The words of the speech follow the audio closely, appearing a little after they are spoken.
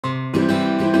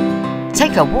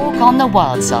Take a walk on the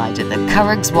wild side at the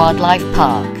Curraghs Wildlife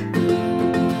Park.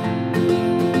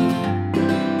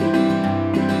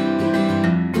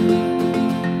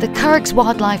 The Curraghs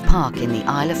Wildlife Park in the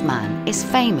Isle of Man is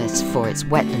famous for its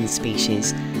wetland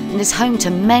species and is home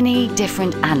to many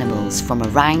different animals from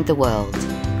around the world.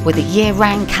 With a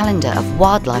year-round calendar of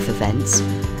wildlife events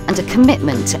and a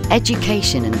commitment to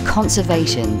education and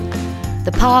conservation,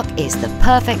 the park is the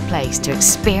perfect place to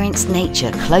experience nature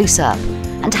close up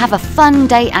and have a fun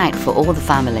day out for all the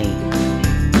family.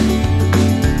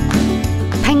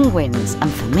 Penguins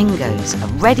and flamingos are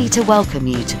ready to welcome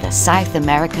you to the South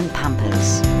American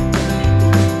pampas.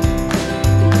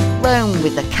 Roam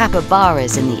with the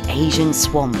capybaras in the Asian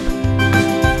swamp.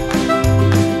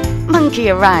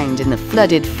 Monkey around in the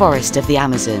flooded forest of the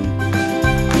Amazon.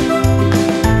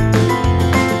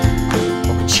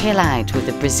 Or chill out with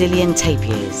the Brazilian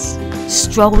tapirs.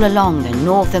 Stroll along the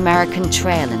North American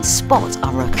Trail and spot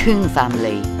our raccoon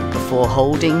family before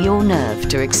holding your nerve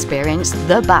to experience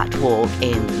the bat walk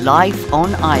in Life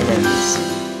on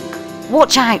Islands.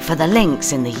 Watch out for the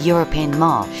lynx in the European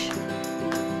marsh.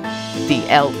 The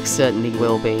elk certainly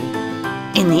will be.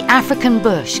 In the African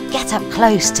bush, get up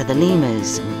close to the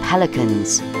lemurs and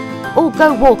pelicans. Or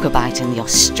go walkabout in the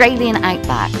Australian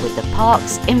outback with the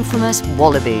park's infamous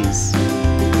wallabies.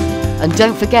 And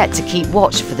don't forget to keep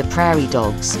watch for the prairie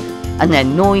dogs and their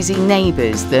noisy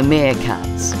neighbours, the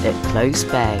meerkats, at close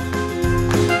bay.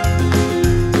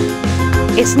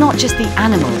 It's not just the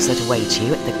animals that await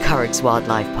you at the Curraghs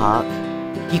Wildlife Park.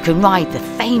 You can ride the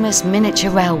famous miniature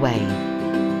railway,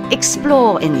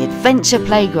 explore in the adventure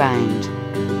playground,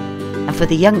 and for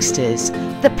the youngsters,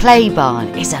 the play barn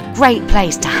is a great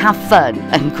place to have fun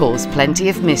and cause plenty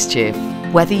of mischief.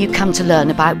 Whether you come to learn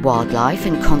about wildlife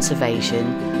and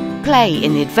conservation, play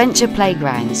in the adventure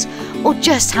playgrounds, or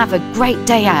just have a great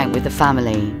day out with the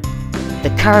family,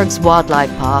 the Curraghs Wildlife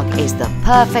Park is the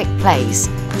perfect place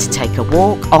to take a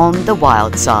walk on the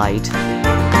wild side.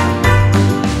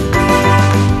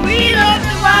 We love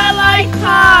the Wildlife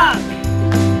Park!